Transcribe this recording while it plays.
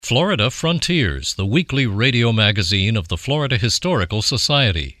Florida Frontiers, the weekly radio magazine of the Florida Historical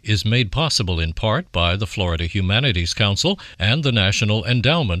Society, is made possible in part by the Florida Humanities Council and the National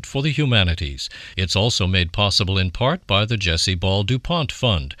Endowment for the Humanities. It's also made possible in part by the Jesse Ball DuPont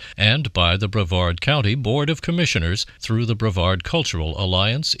Fund and by the Brevard County Board of Commissioners through the Brevard Cultural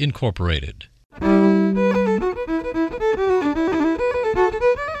Alliance, Incorporated.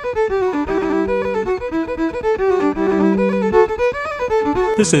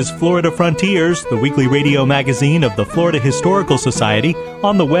 This is Florida Frontiers, the weekly radio magazine of the Florida Historical Society,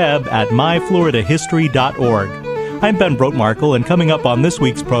 on the web at myfloridahistory.org. I'm Ben Brotmarkle, and coming up on this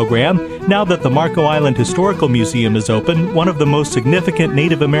week's program, now that the Marco Island Historical Museum is open, one of the most significant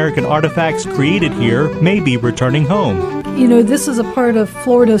Native American artifacts created here may be returning home. You know, this is a part of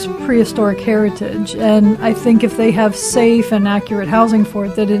Florida's prehistoric heritage, and I think if they have safe and accurate housing for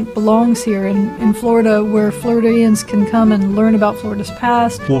it, that it belongs here in Florida, where Floridians can come and learn about Florida's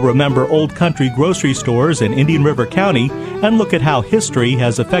past. We'll remember old country grocery stores in Indian River County and look at how history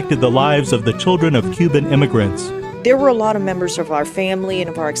has affected the lives of the children of Cuban immigrants. There were a lot of members of our family and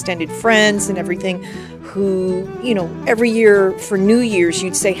of our extended friends and everything who, you know, every year for New Year's,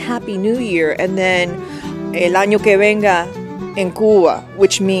 you'd say Happy New Year, and then El año que venga en Cuba,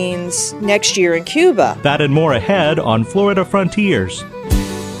 which means next year in Cuba. That and more ahead on Florida Frontiers.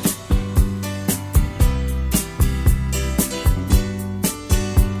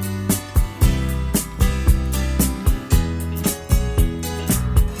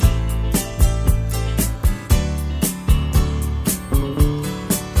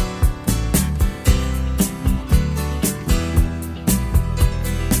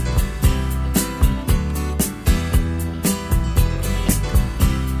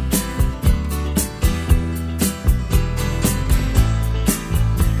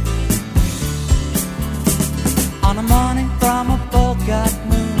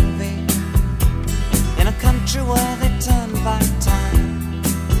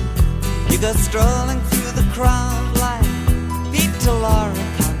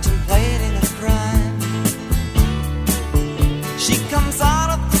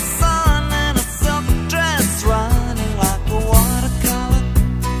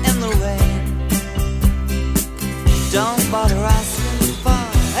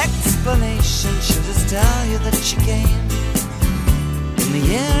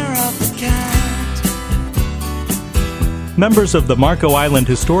 Members of the Marco Island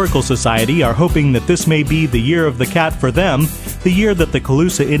Historical Society are hoping that this may be the year of the cat for them, the year that the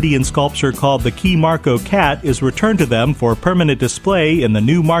Calusa Indian sculpture called the Key Marco Cat is returned to them for permanent display in the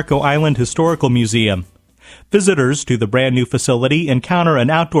new Marco Island Historical Museum. Visitors to the brand new facility encounter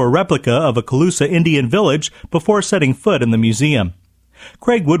an outdoor replica of a Calusa Indian village before setting foot in the museum.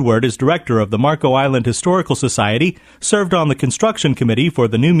 Craig Woodward is director of the Marco Island Historical Society, served on the construction committee for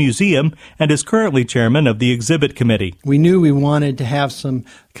the new museum, and is currently chairman of the exhibit committee. We knew we wanted to have some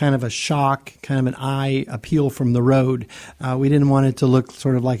kind of a shock, kind of an eye appeal from the road. We didn't want it to look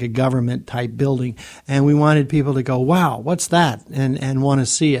sort of like a government-type building, and we wanted people to go, wow, what's that, and want to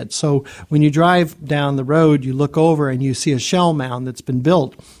see it. So when you drive down the road, you look over and you see a shell mound that's been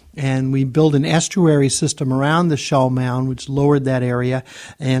built. And we built an estuary system around the shell mound, which lowered that area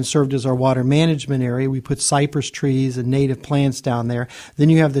and served as our water management area. We put cypress trees and native plants down there. Then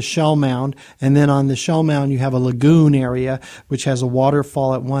you have the shell mound, and then on the shell mound you have a lagoon area, which has a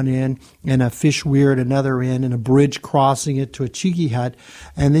waterfall at one end and a fish weir at another end and a bridge crossing it to a Chiki hut.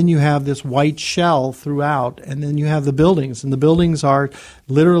 And then you have this white shell throughout, and then you have the buildings. And the buildings are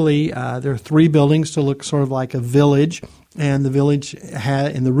literally, there are 3 buildings to look sort of like a village. And the village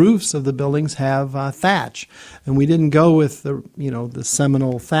and the roofs of the buildings have thatch. And we didn't go with the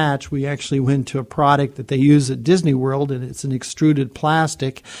Seminole thatch. We actually went to a product that they use at Disney World, and it's an extruded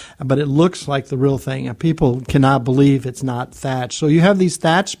plastic, but it looks like the real thing. And people cannot believe it's not thatch. So you have these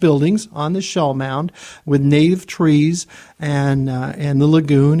thatched buildings on the shell mound with native trees and the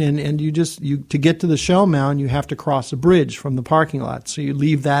lagoon, and you to get to the shell mound, you have to cross a bridge from the parking lot. So you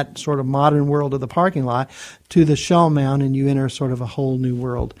leave that sort of modern world of the parking lot to the shell mound, and you enter sort of a whole new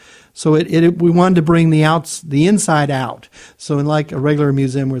world. So we wanted to bring the inside out. So unlike a regular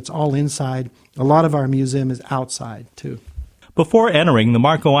museum where it's all inside, a lot of our museum is outside too. Before entering the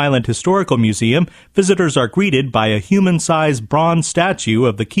Marco Island Historical Museum, visitors are greeted by a human-sized bronze statue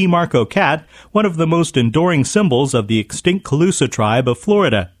of the Key Marco Cat, one of the most enduring symbols of the extinct Calusa tribe of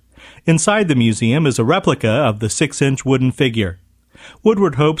Florida. Inside the museum is a replica of the 6-inch wooden figure.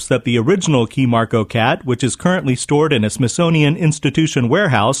 Woodward hopes that the original Key Marco cat, which is currently stored in a Smithsonian Institution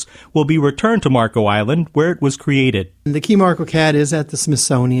warehouse, will be returned to Marco Island, where it was created. The Key Marco cat is at the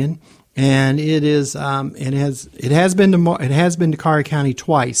Smithsonian, And it is it has been to Carr County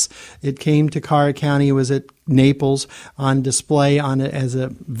twice. It came to Carr County. It was at Naples on display as a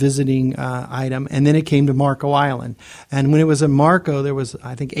visiting item, and then it came to Marco Island. And when it was at Marco, there was,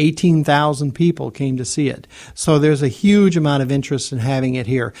 I think, 18,000 people came to see it. So there's a huge amount of interest in having it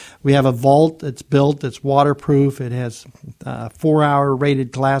here. We have a vault that's built, that's waterproof. It has 4-hour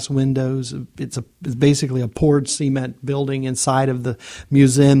rated glass windows. It's basically a poured cement building inside of the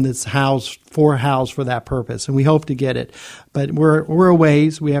museum that's housed for that purpose, and we hope to get it. But we're a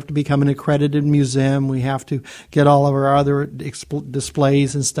ways. We have to become an accredited museum. We have to get all of our other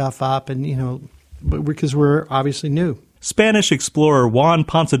displays and stuff up, and because we're obviously new. Spanish explorer Juan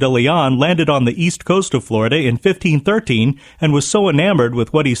Ponce de Leon landed on the east coast of Florida in 1513 and was so enamored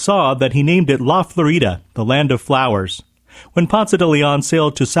with what he saw that he named it La Florida, the land of flowers. When Ponce de Leon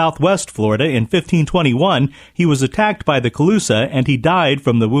sailed to southwest Florida in 1521, he was attacked by the Calusa and he died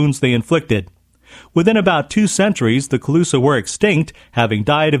from the wounds they inflicted. Within about 2 centuries, the Calusa were extinct, having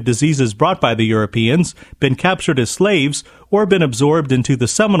died of diseases brought by the Europeans, been captured as slaves, or been absorbed into the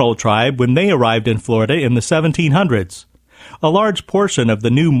Seminole tribe when they arrived in Florida in the 1700s. A large portion of the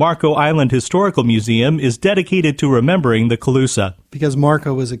new Marco Island Historical Museum is dedicated to remembering the Calusa. Because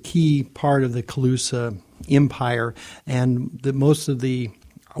Marco was a key part of the Calusa empire, and most of the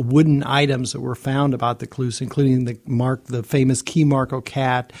wooden items that were found about the Calusa, including the famous Key Marco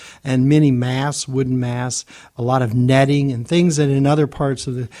cat and many wooden masts, a lot of netting and things that in other parts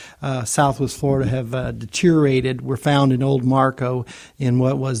of the southwest Florida have deteriorated, were found in Old Marco in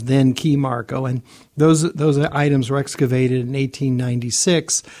what was then Key Marco. And those items were excavated in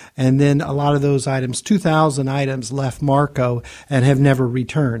 1896, and then a lot of those items, 2,000 items, left Marco and have never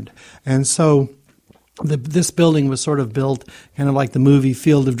returned. And so this building was sort of built kind of like the movie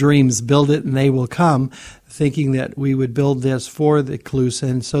Field of Dreams, build it and they will come, thinking that we would build this for the Calusa.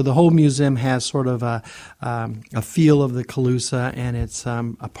 And so the whole museum has sort of a feel of the Calusa, and it's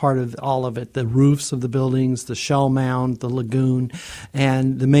a part of all of it, the roofs of the buildings, the shell mound, the lagoon,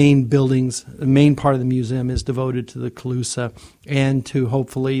 and the main part of the museum is devoted to the Calusa and to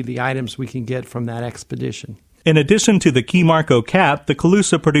hopefully the items we can get from that expedition. In addition to the Key Marco cat, the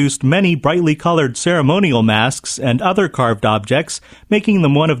Calusa produced many brightly colored ceremonial masks and other carved objects, making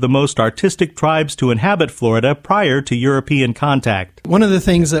them one of the most artistic tribes to inhabit Florida prior to European contact. One of the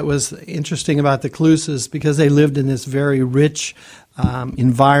things that was interesting about the Calusa is because they lived in this very rich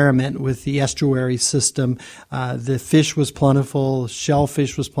environment with the estuary system. The fish was plentiful,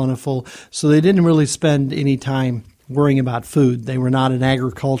 shellfish was plentiful, so they didn't really spend any time worrying about food. They were not an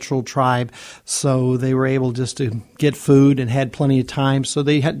agricultural tribe, so they were able just to get food and had plenty of time. So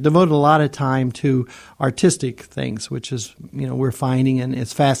they had devoted a lot of time to artistic things, which is, we're finding, and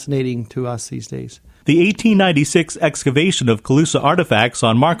it's fascinating to us these days. The 1896 excavation of Calusa artifacts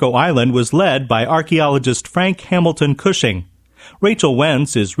on Marco Island was led by archaeologist Frank Hamilton Cushing. Rachel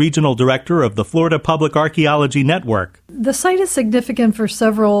Wentz is Regional Director of the Florida Public Archaeology Network. The site is significant for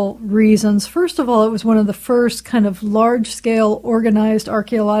several reasons. First of all, it was one of the first kind of large-scale organized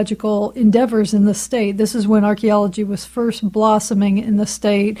archaeological endeavors in the state. This is when archaeology was first blossoming in the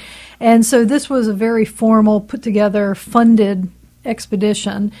state. And so this was a very formal, put-together, funded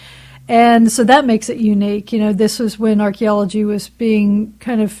expedition. And so that makes it unique. This was when archaeology was being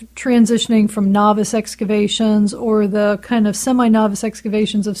kind of transitioning from novice excavations or the kind of semi-novice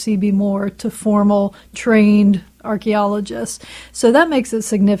excavations of C.B. Moore to formal, trained archaeologists. So that makes it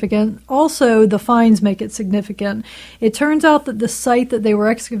significant. Also, the finds make it significant. It turns out that the site that they were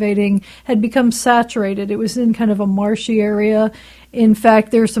excavating had become saturated. It was in kind of a marshy area. In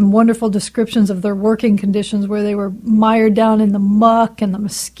fact, there's some wonderful descriptions of their working conditions where they were mired down in the muck and the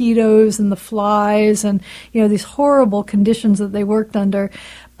mosquitoes and the flies and, these horrible conditions that they worked under.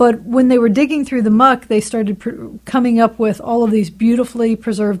 But when they were digging through the muck, they started coming up with all of these beautifully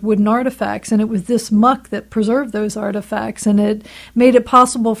preserved wooden artifacts, and it was this muck that preserved those artifacts, and it made it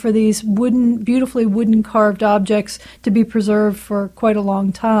possible for these beautifully wooden carved objects to be preserved for quite a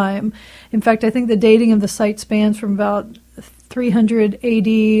long time. In fact, I think the dating of the site spans from about 300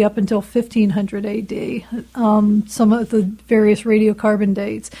 AD up until 1500 AD, some of the various radiocarbon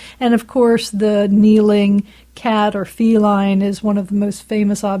dates. And of course, the kneeling cat or feline is one of the most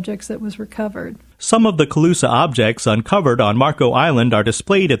famous objects that was recovered. Some of the Calusa objects uncovered on Marco Island are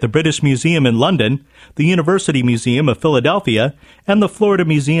displayed at the British Museum in London, the University Museum of Philadelphia, and the Florida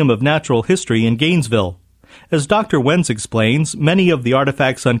Museum of Natural History in Gainesville. As Dr. Wentz explains, many of the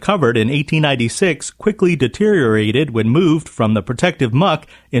artifacts uncovered in 1896 quickly deteriorated when moved from the protective muck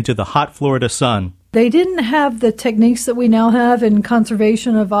into the hot Florida sun. They didn't have the techniques that we now have in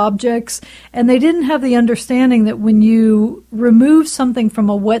conservation of objects, and they didn't have the understanding that when you remove something from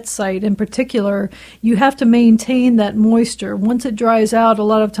a wet site in particular, you have to maintain that moisture. Once it dries out, a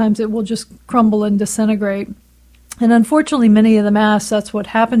lot of times it will just crumble and disintegrate. And unfortunately, many of the masks, that's what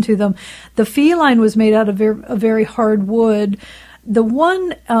happened to them. The feline was made out of a very hard wood. The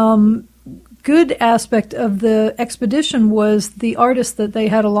one good aspect of the expedition was the artist that they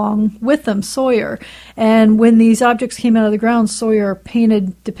had along with them, Sawyer. And when these objects came out of the ground, Sawyer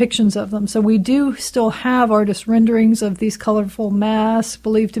painted depictions of them. So we do still have artist renderings of these colorful masks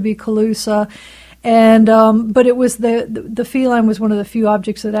believed to be Calusa. And but it was the feline was one of the few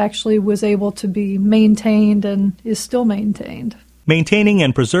objects that actually was able to be maintained and is still maintained. Maintaining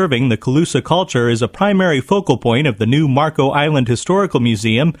and preserving the Calusa culture is a primary focal point of the new Marco Island Historical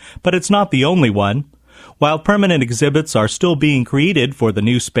Museum, but it's not the only one. While permanent exhibits are still being created for the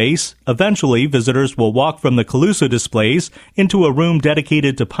new space, eventually visitors will walk from the Calusa displays into a room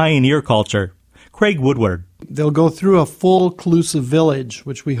dedicated to pioneer culture. Craig Woodward. They'll go through a full Calusa village,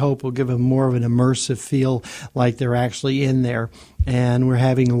 which we hope will give them more of an immersive feel like they're actually in there. And we're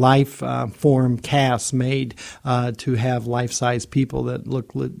having form casts made to have life-size people that look,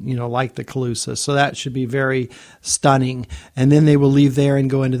 like the Calusa. So that should be very stunning. And then they will leave there and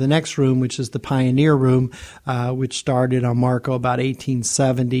go into the next room, which is the Pioneer Room, which started on Marco about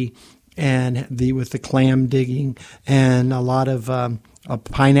 1870, and with the clam digging and a lot of a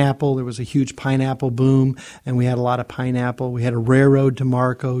pineapple. There was a huge pineapple boom, and we had a lot of pineapple. We had a railroad to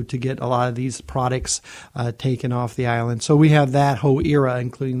Marco to get a lot of these products taken off the island. So we have that whole era,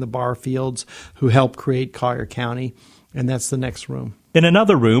 including the Barfields, who helped create Collier County, and that's the next room. In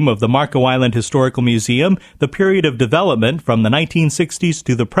another room of the Marco Island Historical Museum, the period of development from the 1960s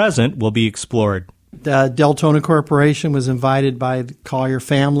to the present will be explored. Deltona Corporation was invited by the Collier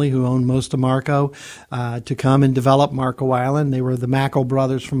family, who owned most of Marco, to come and develop Marco Island. They were the Mackle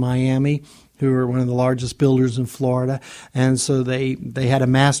brothers from Miami, who were one of the largest builders in Florida. And so they had a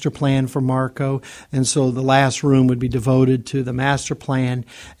master plan for Marco. And so the last room would be devoted to the master plan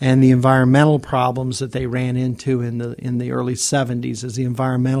and the environmental problems that they ran into in the early 70s as the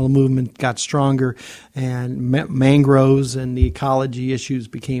environmental movement got stronger and mangroves and the ecology issues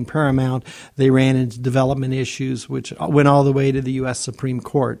became paramount. They ran into development issues, which went all the way to the U.S. Supreme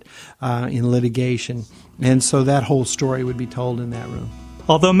Court in litigation. And so that whole story would be told in that room.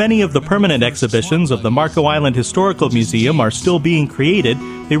 Although many of the permanent exhibitions of the Marco Island Historical Museum are still being created,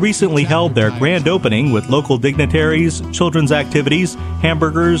 they recently held their grand opening with local dignitaries, children's activities,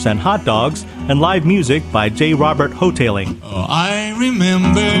 hamburgers and hot dogs, and live music by J. Robert Hoteling. Oh, I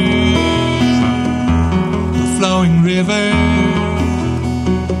remember the flowing river,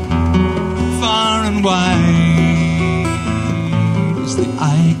 far and wide as the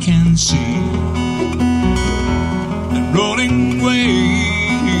eye can see, and rolling waves,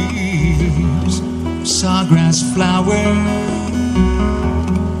 sawgrass flower,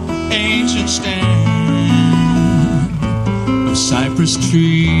 ancient stand of cypress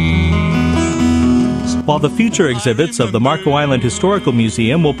trees. While the future exhibits of the Marco Island Historical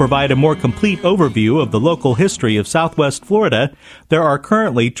Museum will provide a more complete overview of the local history of Southwest Florida, there are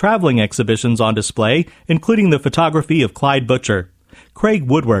currently traveling exhibitions on display, including the photography of Clyde Butcher. Craig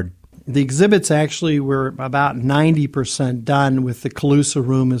Woodward. The exhibits actually were about 90% done with the Calusa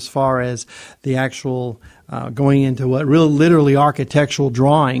room as far as the actual going into what really literally architectural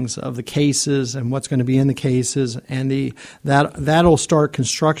drawings of the cases and what's going to be in the cases, and that'll start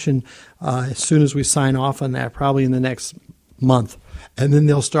construction as soon as we sign off on that, probably in the next month, and then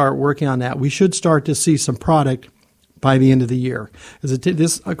they'll start working on that. We should start to see some product by the end of the year.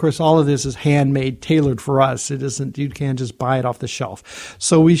 Of course, all of this is handmade, tailored for us. It isn't, you can't just buy it off the shelf.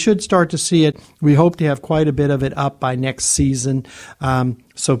 So we should start to see it. We hope to have quite a bit of it up by next season,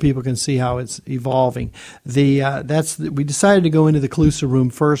 so people can see how it's evolving. We decided to go into the Calusa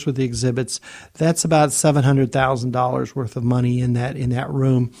room first with the exhibits. That's about $700,000 worth of money in that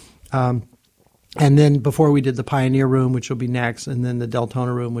room. And then before we did the Pioneer Room, which will be next, and then the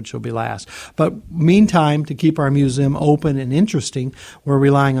Deltona Room, which will be last. But meantime, to keep our museum open and interesting, we're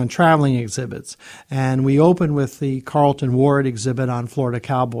relying on traveling exhibits. And we opened with the Carlton Ward exhibit on Florida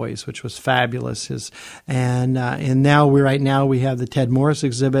Cowboys, which was fabulous. And now we have the Ted Morris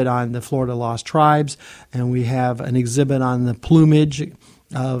exhibit on the Florida Lost Tribes, and we have an exhibit on the plumage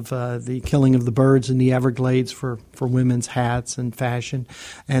of the killing of the birds in the Everglades for women's hats and fashion.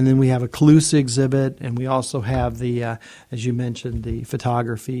 And then we have a Calusa exhibit, and we also have as you mentioned, the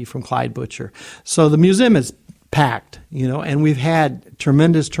photography from Clyde Butcher. So the museum is packed, and we've had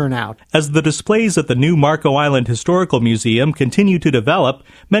tremendous turnout. As the displays at the new Marco Island Historical Museum continue to develop,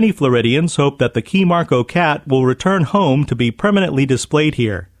 many Floridians hope that the Key Marco cat will return home to be permanently displayed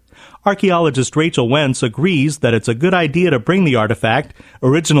here. Archaeologist Rachel Wentz agrees that it's a good idea to bring the artifact,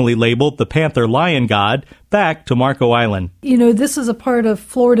 originally labeled the Panther Lion God, back to Marco Island. This is a part of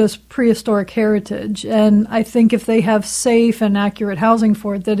Florida's prehistoric heritage, and I think if they have safe and accurate housing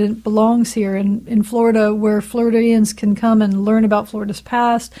for it, that it belongs here in Florida, where Floridians can come and learn about Florida's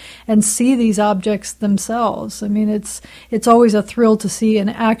past and see these objects themselves. I mean, it's always a thrill to see an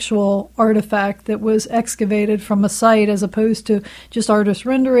actual artifact that was excavated from a site as opposed to just artist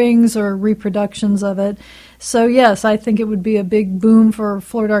renderings or reproductions of it. So yes, I think it would be a big boom for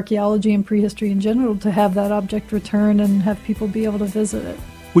Florida archaeology and prehistory in general to have that object return and have people be able to visit it.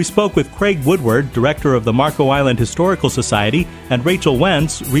 We spoke with Craig Woodward, director of the Marco Island Historical Society, and Rachel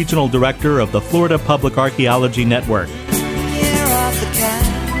Wentz, regional director of the Florida Public Archaeology Network.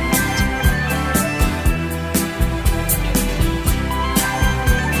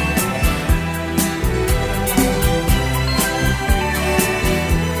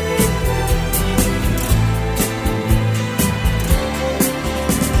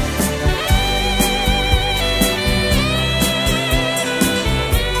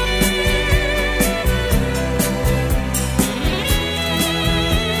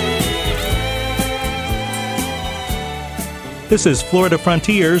 This is Florida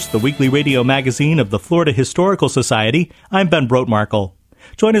Frontiers, the weekly radio magazine of the Florida Historical Society. I'm Ben Brotmarkle.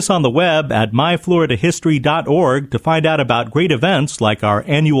 Join us on the web at myfloridahistory.org to find out about great events like our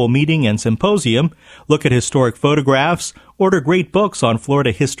annual meeting and symposium, look at historic photographs, order great books on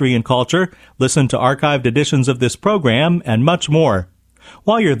Florida history and culture, listen to archived editions of this program, and much more.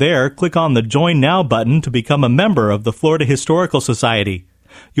 While you're there, click on the Join Now button to become a member of the Florida Historical Society.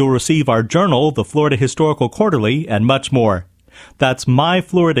 You'll receive our journal, the Florida Historical Quarterly, and much more. That's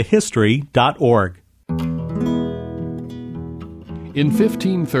myfloridahistory.org. In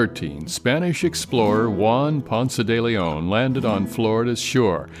 1513, Spanish explorer Juan Ponce de Leon landed on Florida's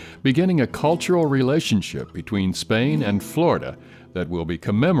shore, beginning a cultural relationship between Spain and Florida that will be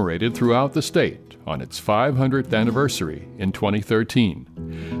commemorated throughout the state on its 500th anniversary in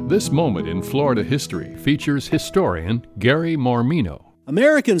 2013. This moment in Florida history features historian Gary Mormino.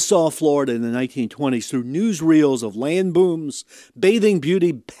 Americans saw Florida in the 1920s through newsreels of land booms, bathing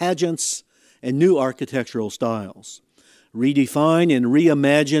beauty pageants, and new architectural styles. Redefine and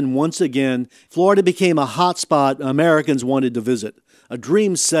reimagine once again, Florida became a hotspot Americans wanted to visit, a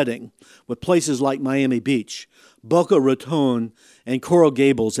dream setting with places like Miami Beach, Boca Raton, and Coral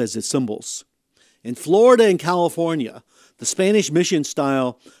Gables as its symbols. In Florida and California, the Spanish mission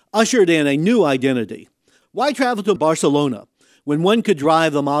style ushered in a new identity. Why travel to Barcelona when one could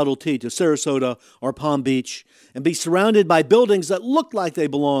drive the Model T to Sarasota or Palm Beach and be surrounded by buildings that looked like they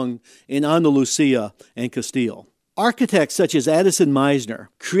belonged in Andalusia and Castile? Architects such as Addison Meisner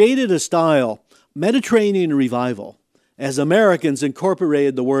created a style, Mediterranean revival, as Americans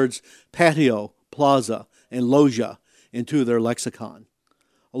incorporated the words patio, plaza, and loggia into their lexicon.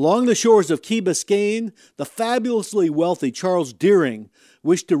 Along the shores of Key Biscayne, the fabulously wealthy Charles Deering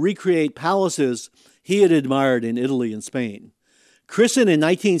wished to recreate palaces he had admired in Italy and Spain. Christened in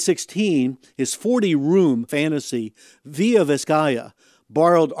 1916, his 40-room fantasy, Villa Vizcaya,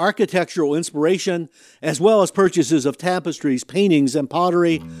 borrowed architectural inspiration as well as purchases of tapestries, paintings, and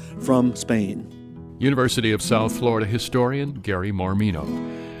pottery from Spain. University of South Florida historian Gary Mormino.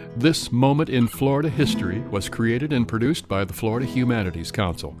 This moment in Florida history was created and produced by the Florida Humanities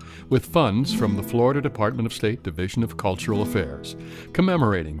Council with funds from the Florida Department of State Division of Cultural Affairs,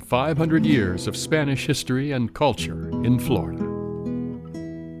 commemorating 500 years of Spanish history and culture in Florida.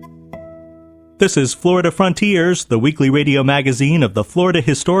 This is Florida Frontiers, the weekly radio magazine of the Florida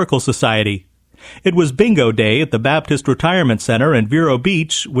Historical Society. It was bingo day at the Baptist Retirement Center in Vero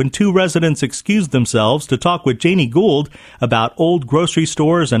Beach when two residents excused themselves to talk with Janie Gould about old grocery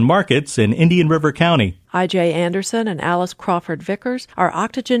stores and markets in Indian River County. I.J. Anderson and Alice Crawford Vickers are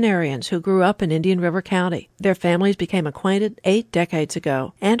octogenarians who grew up in Indian River County. Their families became acquainted 8 decades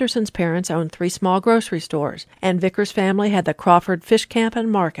ago. Anderson's parents owned 3 small grocery stores, and Vickers' family had the Crawford Fish Camp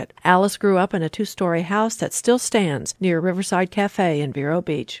and Market. Alice grew up in a 2-story house that still stands near Riverside Cafe in Vero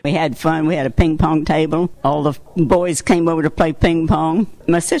Beach. We had fun. We had a ping pong table. All the boys came over to play ping pong.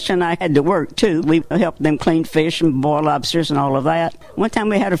 My sister and I had to work, too. We helped them clean fish and boil lobsters and all of that. One time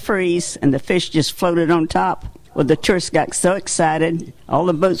we had a freeze, and the fish just floated on top. Well, the tourists got so excited. All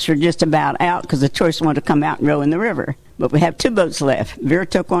the boats were just about out because the tourists wanted to come out and row in the river. But we have 2 boats left. Vera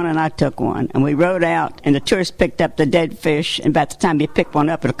took one and I took one. And we rowed out, and the tourists picked up the dead fish, and by the time you pick one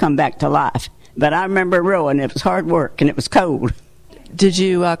up, it'll come back to life. But I remember rowing. It was hard work, and it was cold. Did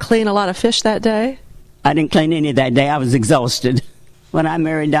you clean a lot of fish that day? I didn't clean any that day. I was exhausted. When I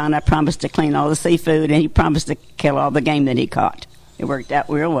married Don, I promised to clean all the seafood, and he promised to kill all the game that he caught. It worked out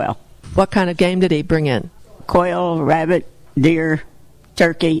real well. What kind of game did he bring in? Quail, rabbit, deer,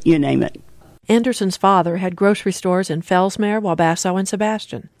 turkey, you name it. Anderson's father had grocery stores in Fellsmere, Wabasso, and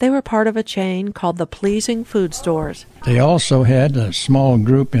Sebastian. They were part of a chain called the Pleasing Food Stores. They also had a small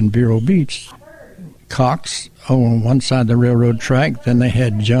group in Vero Beach. Cox on one side of the railroad track, then they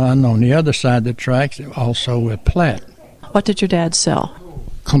had John on the other side of the tracks, also with Platt. What did your dad sell?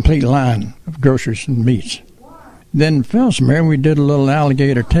 Complete line of groceries and meats. Then in Fellsmere, we did a little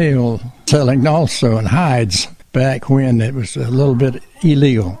alligator tail selling also, and hides, back when it was a little bit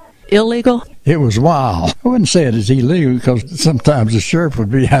illegal. Illegal? It was wild. I wouldn't say it is illegal because sometimes the sheriff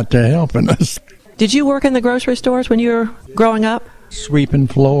would be out there helping us. Did you work in the grocery stores when you were growing up? Sweeping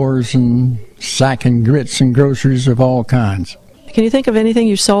floors and sacking grits and groceries of all kinds. Can you think of anything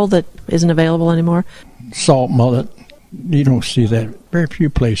you sold that isn't available anymore? Salt mullet. You don't see that. Very few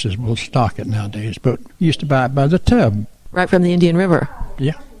places will stock it nowadays, but used to buy it by the tub. Right from the Indian River?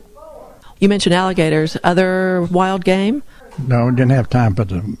 Yeah. You mentioned alligators. Other wild game? No, didn't have time for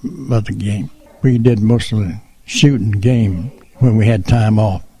the game. We did most of the shooting game when we had time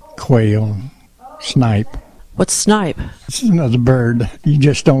off. Quail, snipe. What's snipe? It's another bird. You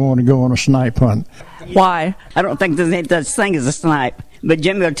just don't want to go on a snipe hunt. Why? I don't think there's any such thing as a snipe. But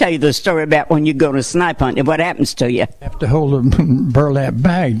Jimmy will tell you the story about when you go to snipe hunt and what happens to you. You have to hold a burlap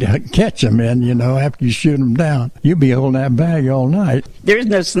bag to catch them in, after you shoot them down. You'll be holding that bag all night. There's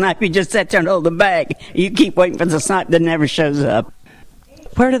no snipe. You just sit there and hold the bag. You keep waiting for the snipe that never shows up.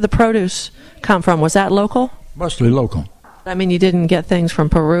 Where did the produce come from? Was that local? Mostly local. I mean, you didn't get things from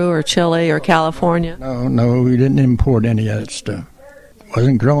Peru or Chile or California? No, we didn't import any of that stuff.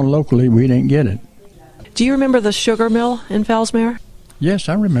 Wasn't grown locally, we didn't get it. Do you remember the sugar mill in Fellsmere? Yes,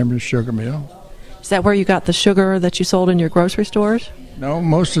 I remember the sugar mill. Is that where you got the sugar that you sold in your grocery stores? No,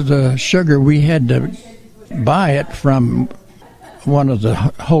 most of the sugar we had to buy it from one of the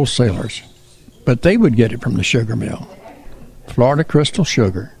wholesalers, but they would get it from the sugar mill. Florida Crystal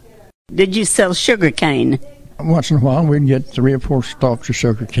Sugar. Did you sell sugar cane? Once in a while, we'd get 3 or 4 stalks of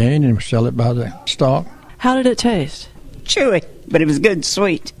sugar cane and sell it by the stalk. How did it taste? Chewy, but it was good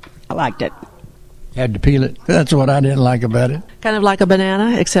sweet. I liked it. Had to peel it. That's what I didn't like about it. Kind of like a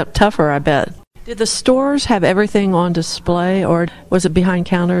banana, except tougher, I bet. Did the stores have everything on display, or was it behind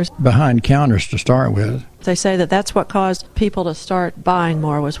counters? Behind counters to start with. They say that that's what caused people to start buying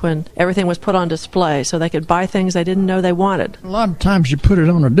more, was when everything was put on display, so they could buy things they didn't know they wanted. A lot of times you put it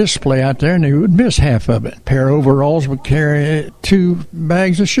on a display out there and they would miss half of it. A pair of overalls would carry 2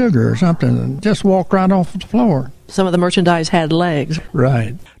 bags of sugar or something and just walk right off the floor. Some of the merchandise had legs.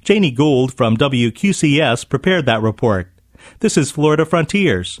 Right. Janie Gould from WQCS prepared that report. This is Florida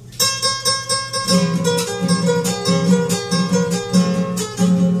Frontiers.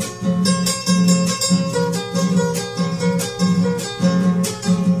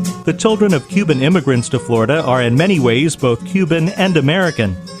 The children of Cuban immigrants to Florida are in many ways both Cuban and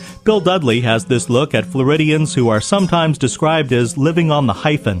American. Bill Dudley has this look at Floridians who are sometimes described as living on the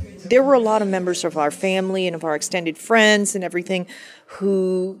hyphen. There were a lot of members of our family and of our extended friends and everything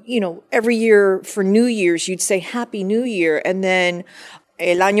who, every year for New Year's, you'd say Happy New Year, and then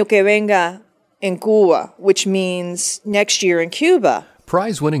El año que venga en Cuba, which means next year in Cuba.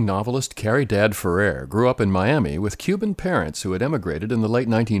 Prize-winning novelist Caridad Ferrer grew up in Miami with Cuban parents who had emigrated in the late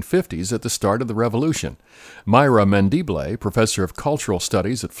 1950s at the start of the Revolution. Myra Mendible, professor of cultural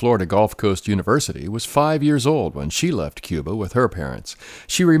studies at Florida Gulf Coast University, was 5 years old when she left Cuba with her parents.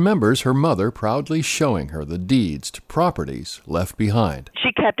 She remembers her mother proudly showing her the deeds to properties left behind.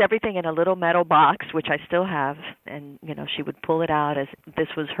 She kept everything in a little metal box, which I still have, and, she would pull it out as this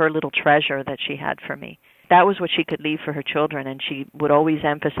was her little treasure that she had for me. That was what she could leave for her children, and she would always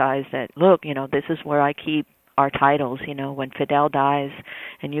emphasize that, look, this is where I keep our titles, when Fidel dies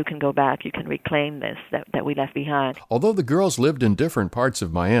and you can go back, you can reclaim this that we left behind. Although the girls lived in different parts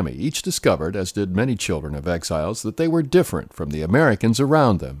of Miami, each discovered, as did many children of exiles, that they were different from the Americans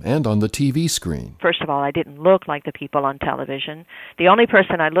around them and on the TV screen. First of all, I didn't look like the people on television. The only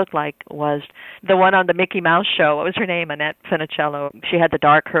person I looked like was the one on the Mickey Mouse show. What was her name? Annette Funicello. She had the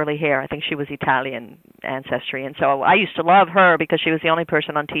dark curly hair. I think she was Italian ancestry, and so I used to love her because she was the only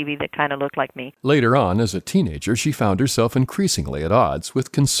person on TV that kind of looked like me. Later on, as a teenager, she found herself increasingly at odds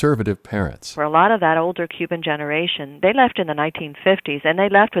with conservative parents. For a lot of that older Cuban generation, they left in the 1950s, and they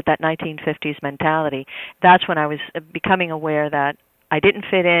left with that 1950s mentality. That's when I was becoming aware that I didn't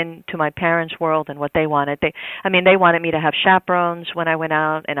fit in to my parents' world and what they wanted. They wanted me to have chaperones when I went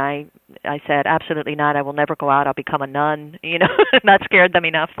out, and I I said, absolutely not. I will never go out. I'll become a nun. That scared them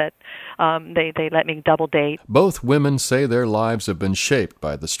enough that they let me double date. Both women say their lives have been shaped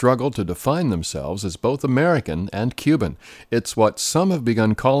by the struggle to define themselves as both American and Cuban. It's what some have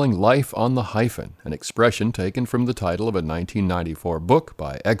begun calling life on the hyphen, an expression taken from the title of a 1994 book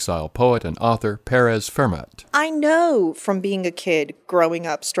by exile poet and author Perez Fermat. I know from being a kid growing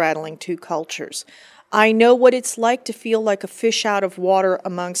up straddling two cultures. I know what it's like to feel like a fish out of water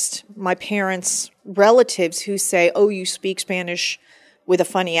amongst my parents' relatives who say, oh, you speak Spanish with a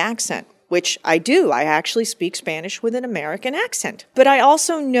funny accent, which I do. I actually speak Spanish with an American accent. But I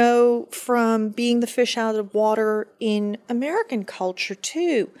also know from being the fish out of water in American culture,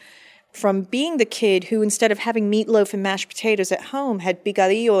 too. From being the kid who, instead of having meatloaf and mashed potatoes at home, had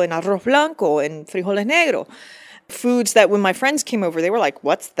picadillo and arroz blanco and frijoles negro. Foods that when my friends came over, they were like,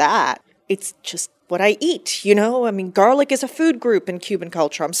 what's that? It's just what I eat, garlic is a food group in Cuban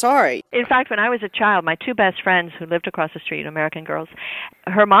culture. I'm sorry. In fact, when I was a child, my two best friends who lived across the street, American girls,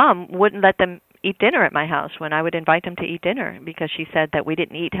 her mom wouldn't let them eat dinner at my house when I would invite them to eat dinner because she said that we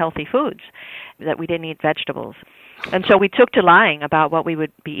didn't eat healthy foods, that we didn't eat vegetables. And so we took to lying about what we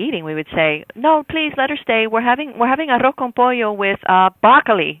would be eating. We would say, no, please let her stay. We're having arroz con pollo with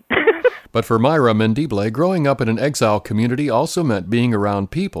broccoli. But for Myra Mendible, growing up in an exile community also meant being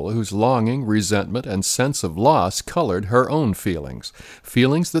around people whose longing, resentment, and sense of loss colored her own feelings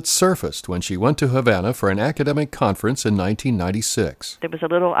that surfaced when she went to Havana for an academic conference in 1996. There was a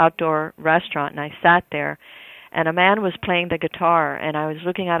little outdoor restaurant, and I sat there, and a man was playing the guitar, and I was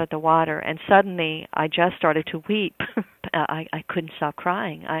looking out at the water, and suddenly I just started to weep. I couldn't stop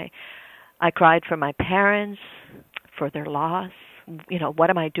crying. I cried for my parents, for their loss. What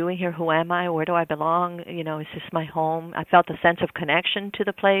am I doing here? Who am I? Where do I belong? Is this my home? I felt a sense of connection to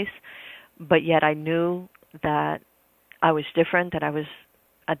the place, but yet I knew that I was different, that I was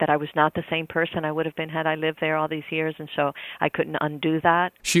not the same person I would have been had I lived there all these years, and so I couldn't undo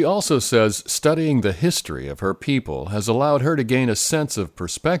that. She also says studying the history of her people has allowed her to gain a sense of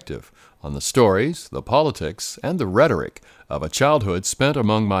perspective on the stories, the politics, and the rhetoric of a childhood spent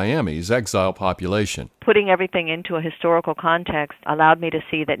among Miami's exile population. Putting everything into a historical context allowed me to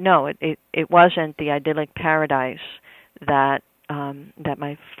see that no, it wasn't the idyllic paradise that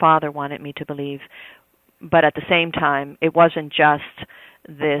my father wanted me to believe, but at the same time, it wasn't just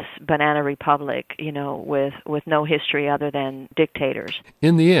this banana republic, with no history other than dictators.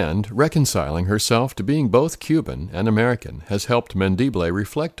 In the end, reconciling herself to being both Cuban and American has helped Mendible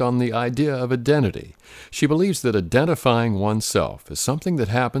reflect on the idea of identity. She believes that identifying oneself is something that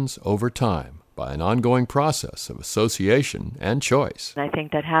happens over time by an ongoing process of association and choice. I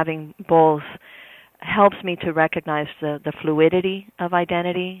think that having both helps me to recognize the fluidity of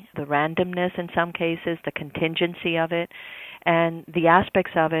identity, the randomness in some cases, the contingency of it, and the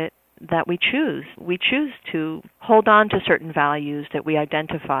aspects of it that we choose. We choose to hold on to certain values that we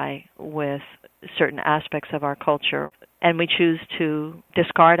identify with certain aspects of our culture, and we choose to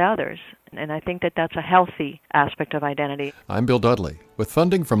discard others. And I think that that's a healthy aspect of identity. I'm Bill Dudley. With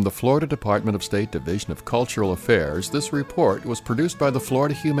funding from the Florida Department of State Division of Cultural Affairs, this report was produced by the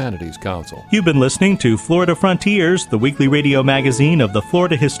Florida Humanities Council. You've been listening to Florida Frontiers, the weekly radio magazine of the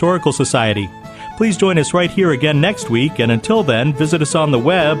Florida Historical Society. Please join us right here again next week, and until then, visit us on the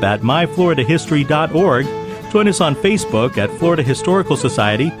web at myfloridahistory.org, join us on Facebook at Florida Historical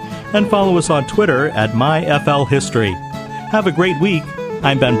Society, and follow us on Twitter at myflhistory. Have a great week.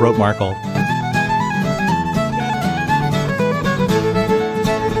 I'm Ben Brotemarkle.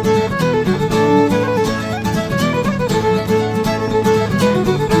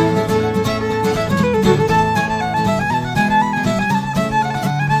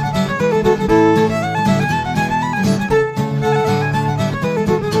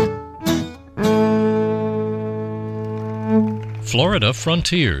 Florida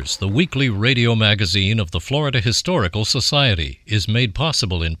Frontiers, the weekly radio magazine of the Florida Historical Society, is made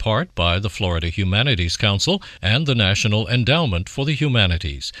possible in part by the Florida Humanities Council and the National Endowment for the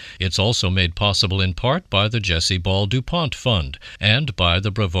Humanities. It's also made possible in part by the Jesse Ball DuPont Fund and by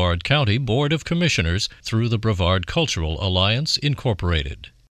the Brevard County Board of Commissioners through the Brevard Cultural Alliance, Incorporated.